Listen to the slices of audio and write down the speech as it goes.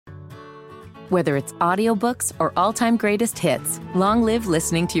Whether it's audiobooks or all-time greatest hits, long live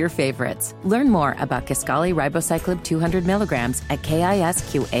listening to your favorites. Learn more about Kisqali Ribociclib 200 milligrams at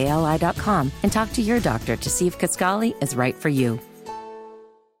KISQALI.com and talk to your doctor to see if Kisqali is right for you.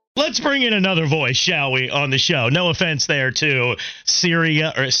 Let's bring in another voice, shall we, on the show? No offense there to Siri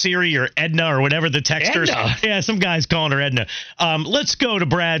or Edna or whatever the texters. Edna. Yeah, some guys calling her Edna. Let's go to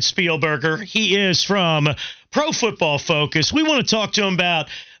Brad Spielberger. He is from Pro Football Focus. We want to talk to him about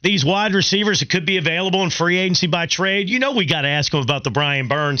these wide receivers that could be available in free agency by trade. You know we got to ask him about the Brian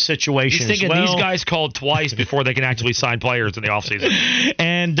Burns situation. He's thinking as well. these guys called twice before they can actually sign players in the offseason.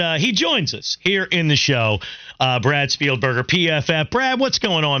 And he joins us here in the show. Brad Spielberger, PFF. Brad, what's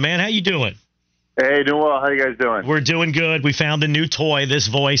going on, man? How you doing? Hey, doing well. How you guys doing? We're doing good. We found a new toy, this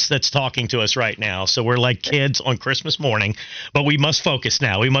voice that's talking to us right now. So we're like kids on Christmas morning, but we must focus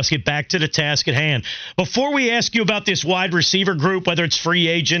now. We must get back to the task at hand. Before we ask you about this wide receiver group, whether it's free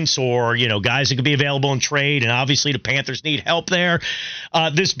agents or, you know, guys that could be available in trade, and obviously the Panthers need help there.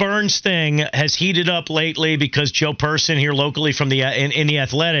 This Burns thing has heated up lately because Joe Person here locally from the in The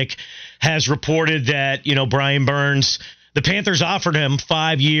Athletic has reported that, you know, Brian Burns, the Panthers offered him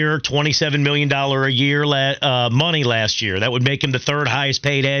 5-year, $27 million a year money last year. That would make him the third highest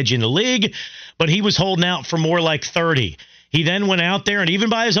paid edge in the league, but he was holding out for more like 30. He then went out there and even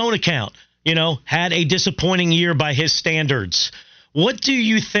by his own account, you know, had a disappointing year by his standards. What do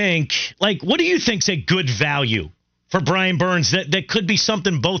you think, what do you think's a good value for Brian Burns that could be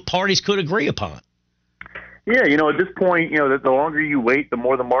something both parties could agree upon? Yeah, you know, at this point, you know, the longer you wait, the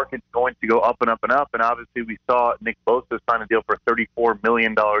more the market's going to go up and up and up. And obviously we saw Nick Bosa sign a deal for $34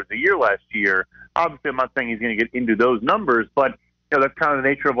 million a year last year. Obviously, I'm not saying he's going to get into those numbers, but, you know, that's kind of the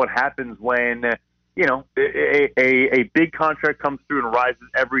nature of what happens when, you know, a big contract comes through and rises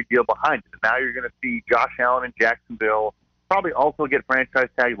every deal behind it. And now you're going to see Josh Allen in Jacksonville probably also get franchise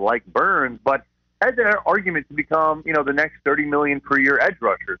tagged like Burns, but has an argument to become, you know, the next $30 million per year edge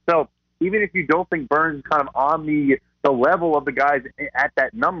rusher. So, even if you don't think Burns is kind of on the level of the guys at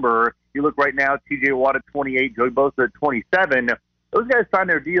that number, you look right now, T.J. Watt at 28, Joey Bosa at 27. Those guys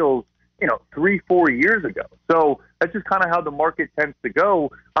signed their deals, you know, 3-4 years ago. So that's just kind of how the market tends to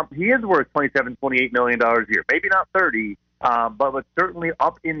go. He is worth $27-28 million a year. Maybe not 30, but certainly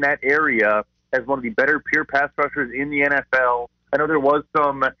up in that area as one of the better pure pass rushers in the NFL. I know there was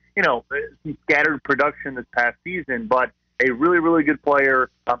some, you know, some scattered production this past season, but a really, really good player,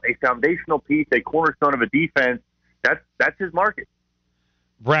 a foundational piece, a cornerstone of a defense. That's his market.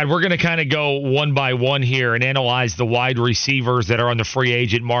 Brad, we're going to kind of go one by one here and analyze the wide receivers that are on the free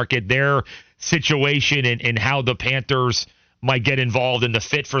agent market, their situation and how the Panthers might get involved in the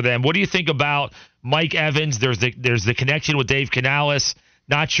fit for them. What do you think about Mike Evans? There's the connection with Dave Canales.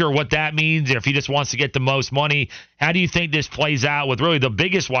 Not sure what that means, if he just wants to get the most money. How do you think this plays out with really the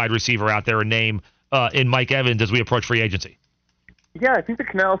biggest wide receiver out there in Mike Evans as we approach free agency? Yeah, I think the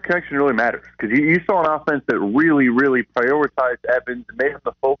Canales connection really matters because you saw an offense that really, really prioritized Evans and made him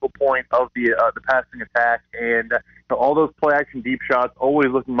the focal point of the passing attack, and all those play-action deep shots always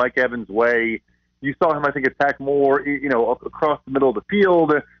looking Mike Evans' way. You saw him, I think, attack more, you know, across the middle of the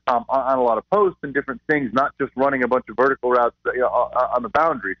field on a lot of posts and different things, not just running a bunch of vertical routes on the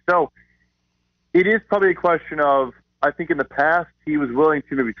boundary. So it is probably a question of, I think in the past he was willing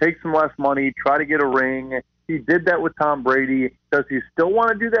to maybe take some less money, try to get a ring. He did that with Tom Brady. Does he still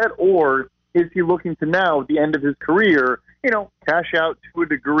want to do that, or is he looking to now, at the end of his career, you know, cash out to a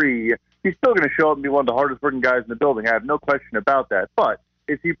degree? He's still going to show up and be one of the hardest working guys in the building. I have no question about that. But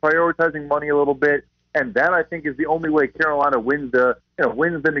is he prioritizing money a little bit? And that, I think, is the only way Carolina wins the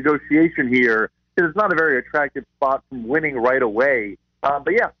negotiation here. Because it's not a very attractive spot from winning right away.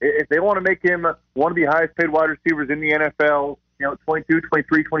 But yeah, if they want to make him one of the highest paid wide receivers in the NFL, you know, $22,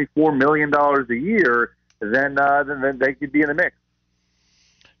 $23, $24 million a year, then they could be in the mix.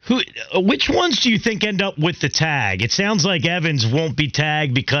 Which ones do you think end up with the tag? It sounds like Evans won't be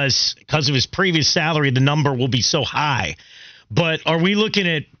tagged because of his previous salary, the number will be so high. But are we looking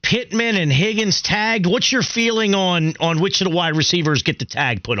at Pittman and Higgins tagged? What's your feeling on which of the wide receivers get the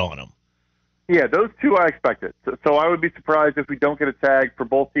tag put on them? Yeah, those two I expected. So I would be surprised if we don't get a tag for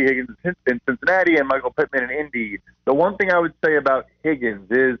both T. Higgins in Cincinnati and Michael Pittman in Indy. The one thing I would say about Higgins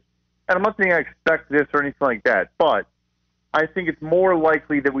is, and I'm not saying I expect this or anything like that, but I think it's more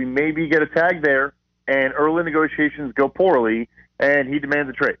likely that we maybe get a tag there and early negotiations go poorly and he demands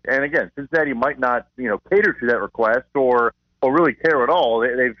a trade. And again, Cincinnati might not, you know, cater to that request or really care at all.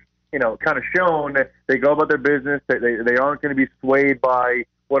 They've, you know, kind of shown they go about their business. They aren't going to be swayed by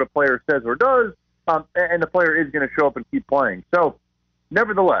what a player says or does, and the player is going to show up and keep playing. So,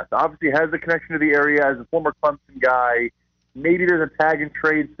 nevertheless, obviously has a connection to the area as a former Clemson guy. Maybe there's a tag and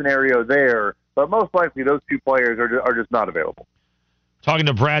trade scenario there, But most likely those two players are just not available. Talking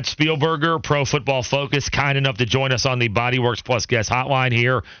to Brad Spielberger, Pro Football Focus, kind enough to join us on the Bodyworks Plus guest hotline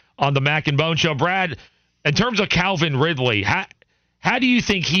here on the Mac and Bone Show. Brad, in terms of Calvin Ridley, how do you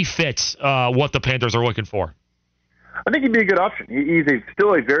think he fits what the Panthers are looking for? I think he'd be a good option. He's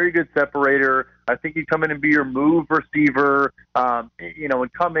still a very good separator. I think he'd come in and be your move receiver,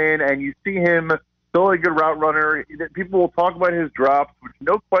 and come in and you see him still a good route runner. People will talk about his drops, which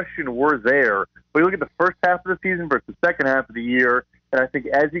no question were there. But you look at the first half of the season versus the second half of the year, and I think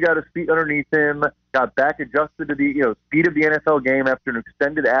as he got his feet underneath him, got back adjusted to the speed of the NFL game after an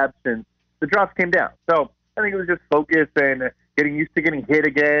extended absence, the drops came down. So I think it was just focus and getting used to getting hit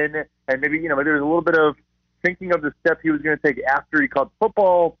again, and maybe there was a little bit of thinking of the step he was going to take after he caught the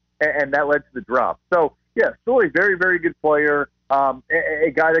football, and that led to the drop. So, yeah, still a very, very good player,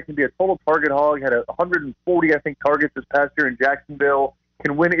 a guy that can be a total target hog, had 140, I think, targets this past year in Jacksonville,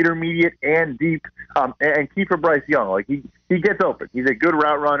 can win intermediate and deep, and Kiefer Bryce Young. Like, he gets open. He's a good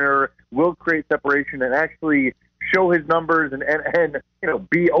route runner, will create separation, and actually show his numbers and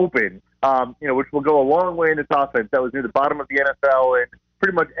be open, which will go a long way in this offense. That was near the bottom of the NFL, and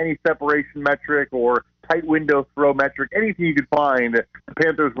pretty much any separation metric or tight window throw metric, anything you could find, the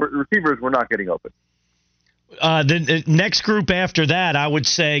Panthers receivers were not getting open. The next group after that, I would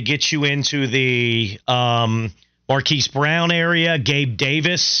say, gets you into the Marquise Brown area, Gabe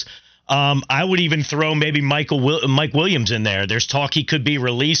Davis. I would even throw maybe Mike Williams in there. There's talk he could be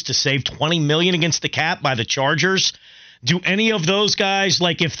released to save $20 million against the cap by the Chargers. Do any of those guys,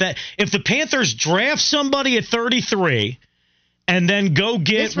 like if the Panthers draft somebody at 33 and then go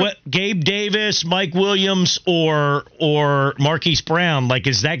get Gabe Davis, Mike Williams, or Marquise Brown, like,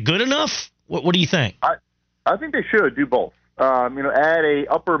 is that good enough? What do you think? I think they should do both. Add a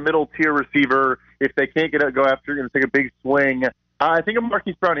upper middle tier receiver if they can't go after, take a big swing. I think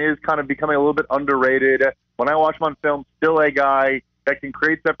Marquise Brown is kind of becoming a little bit underrated. When I watch him on film, still a guy that can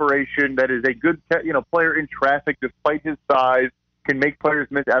create separation, that is a good player in traffic despite his size, can make players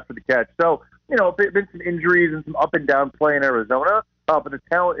miss after the catch. So, been some injuries and some up and down play in Arizona, but the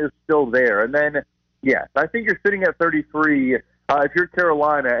talent is still there. And then, yes, I think you're sitting at 33. If you're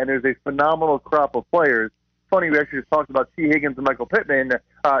Carolina and there's a phenomenal crop of players, funny, we actually just talked about T. Higgins and Michael Pittman,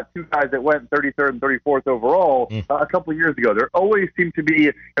 two guys that went 33rd and 34th overall a couple of years ago. There always seemed to be,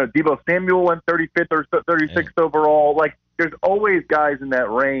 Deebo Samuel went 35th or 36th overall. Like, there's always guys in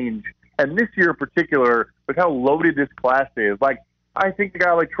that range. And this year in particular, with how loaded this class is, like, I think a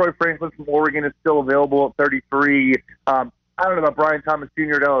guy like Troy Franklin from Oregon is still available at 33. I don't know about Brian Thomas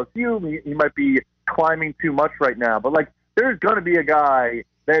Jr. at LSU. He might be climbing too much right now. But, like, there's going to be a guy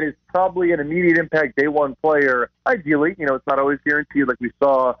that is probably an immediate impact day one player. Ideally, it's not always guaranteed like we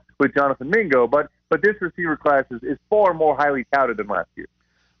saw with Jonathan Mingo, but this receiver class is far more highly touted than last year.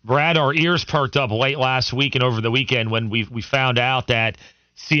 Brad, our ears perked up late last week and over the weekend when we found out that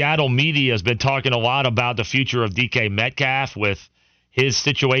Seattle media has been talking a lot about the future of DK Metcalf with his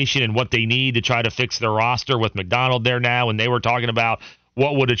situation and what they need to try to fix their roster with McDonald there now, and they were talking about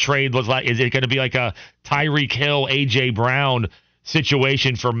what would a trade look like. Is it going to be like a Tyreek Hill, A.J. Brown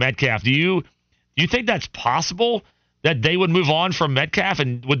situation for Metcalf? Do you think that's possible that they would move on from Metcalf?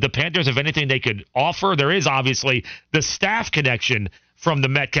 And would the Panthers have anything they could offer? There is obviously the staff connection from the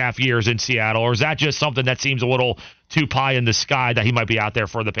Metcalf years in Seattle, or is that just something that seems a little too pie in the sky that he might be out there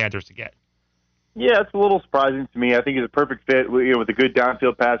for the Panthers to get? Yeah, it's a little surprising to me. I think he's a perfect fit with a good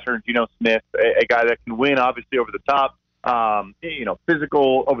downfield passer, Geno Smith, a guy that can win obviously over the top.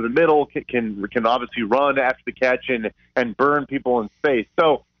 Physical over the middle, can obviously run after the catch and burn people in space.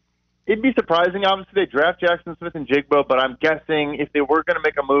 So it'd be surprising. Obviously, they draft Jackson Smith and Jigba, but I'm guessing if they were going to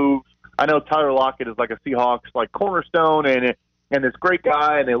make a move, I know Tyler Lockett is like a Seahawks cornerstone and this great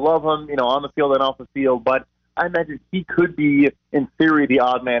guy, and they love him, on the field and off the field. But I imagine he could be, in theory, the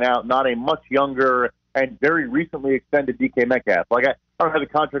odd man out, not a much younger and very recently extended DK Metcalf. Like, I don't have the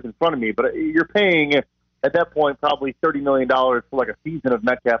contract in front of me, but you're paying at that point probably $30 million for like a season of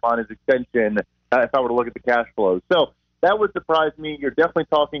Metcalf on his extension if I were to look at the cash flows. So that would surprise me. You're definitely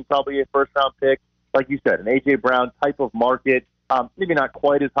talking probably a first-round pick, like you said, an A.J. Brown type of market. Maybe not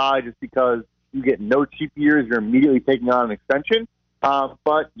quite as high just because you get no cheap years. You're immediately taking on an extension.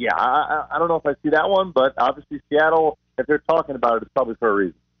 But, yeah, I don't know if I see that one, but obviously Seattle, if they're talking about it, it's probably for a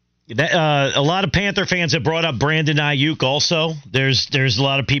reason. A lot of Panther fans have brought up Brandon Ayuk also. There's a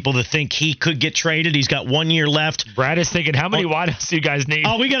lot of people that think he could get traded. He's got 1 year left. Brad is thinking, how many wideouts do you guys need?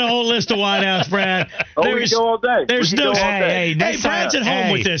 Oh, we got a whole list of wideouts, Brad. We can go all day. There's no. Hey, Brad's at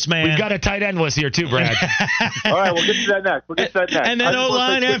home with this, man. We've got a tight end list here too, Brad. All right, we'll get to that next. And then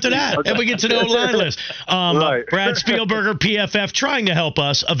O-line after that. Okay. And we get to the O-line list. Right. Brad Spielberger, PFF, trying to help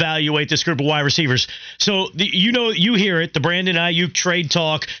us evaluate this group of wide receivers. So, you hear it, the Brandon Ayuk trade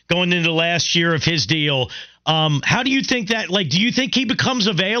talk going into the last year of his deal. How do you think that, do you think he becomes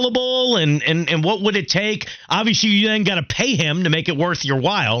available and what would it take? Obviously, you then got to pay him to make it worth your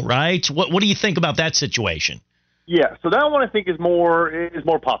while, right? What do you think about that situation? Yeah, so that one I think is more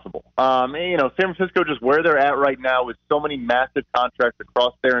possible. San Francisco, just where they're at right now with so many massive contracts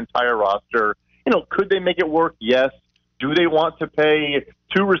across their entire roster, could they make it work? Yes. Do they want to pay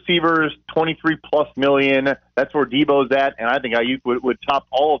two receivers $23+ million? That's where Debo's at, and I think Ayuk would top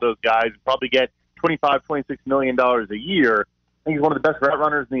all of those guys and probably get $25-26 million a year. I think he's one of the best route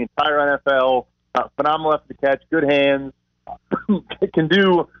runners in the entire NFL. Phenomenal after the catch, good hands, can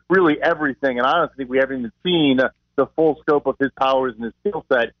do really everything. And I honestly think we haven't even seen the full scope of his powers and his skill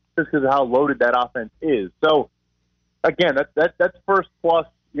set just because of how loaded that offense is. So, again, that's first plus.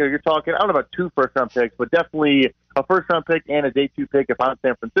 You're talking, I don't know about 2 first-round picks, but definitely a first-round pick and a day 2 pick if I'm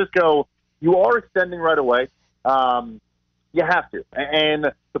San Francisco. You are extending right away. You have to. And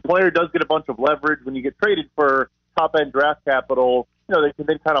the player does get a bunch of leverage when you get traded for top-end draft capital. They can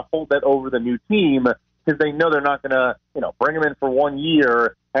then kind of hold that over the new team because they know they're not going to, bring him in for 1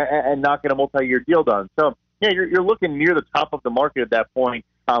 year and not get a multi-year deal done. So, yeah, you're looking near the top of the market at that point,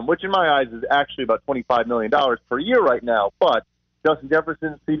 which in my eyes is actually about $25 million per year right now. But Justin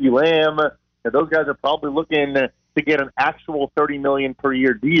Jefferson, CeeDee Lamb, those guys are probably looking to get an actual $30 million per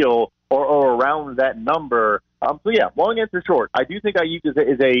year deal or around that number. So, yeah, long answer short, I do think Ayuk is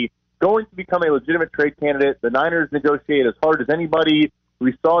going to become a legitimate trade candidate. The Niners negotiate as hard as anybody.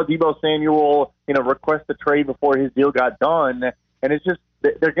 We saw Deebo Samuel, request a trade before his deal got done, and it's just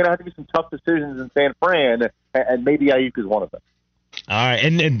they're going to have to be some tough decisions in San Fran, and maybe Ayuk is one of them. All right,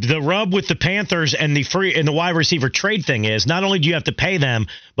 and the rub with the Panthers and the wide receiver trade thing is not only do you have to pay them,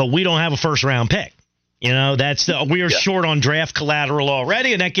 but we don't have a first-round pick. We are short on draft collateral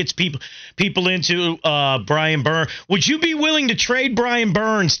already, and that gets people into Brian Burns. Would you be willing to trade Brian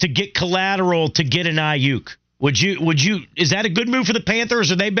Burns to get collateral to get an Ayuk? Would you? Is that a good move for the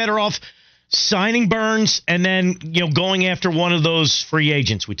Panthers? Are they better off signing Burns and then going after one of those free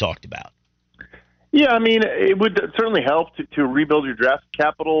agents we talked about? Yeah, I mean, it would certainly help to rebuild your draft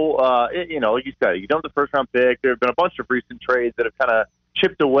capital. Like you said, you don't have the first-round pick. There have been a bunch of recent trades that have kind of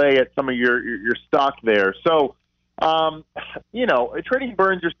chipped away at some of your stock there. So, trading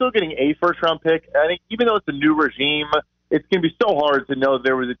Burns, you're still getting a first-round pick. I think even though it's a new regime, it's going to be so hard to know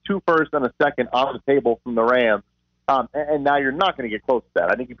there was a 2 firsts and a second on the table from the Rams, and now you're not going to get close to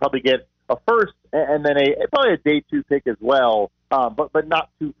that. I think you probably get a first and then probably a day 2 pick as well, but not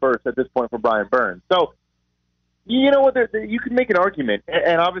 2 firsts at this point for Brian Burns. So, you know what? You can make an argument,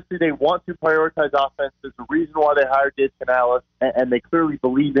 and obviously they want to prioritize offense. There's a reason why they hired Dave Canales, and they clearly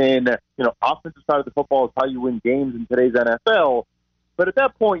believe in, offensive side of the football is how you win games in today's NFL. But at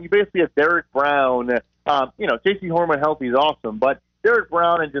that point, you basically have Derek Brown. J.C. Horman healthy is awesome, but Derek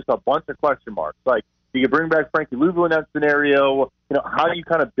Brown and just a bunch of question marks. Like, you can bring back Frankie Louvu in that scenario. How do you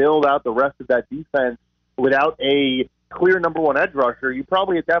kind of build out the rest of that defense without a clear number 1 edge rusher? You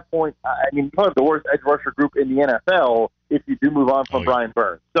probably at that point, probably the worst edge rusher group in the NFL if you do move on from Brian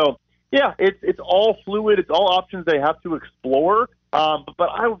Burns. So, yeah, it's all fluid. It's all options they have to explore. But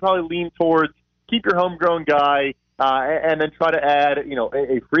I would probably lean towards keep your homegrown guy and then try to add,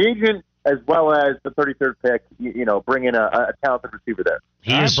 a free agent as well as the 33rd pick, bring in a talented receiver there.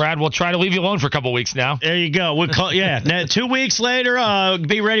 Brad, we'll try to leave you alone for a couple weeks now. There you go. We'll call, now, 2 weeks later,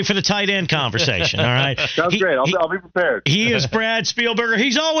 be ready for the tight end conversation, all right? Sounds great. I'll be prepared. He is Brad Spielberger.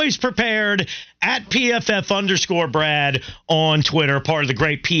 He's always prepared at PFF_Brad on Twitter, part of the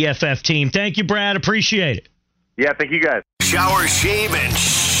great PFF team. Thank you, Brad. Appreciate it. Yeah, thank you guys. Shower, shave, and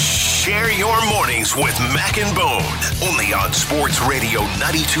share your mornings with Mac and Bone. Only on Sports Radio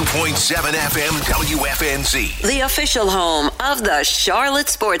 92.7 FM WFNZ. The official home of the Charlotte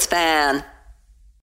Sports Fan.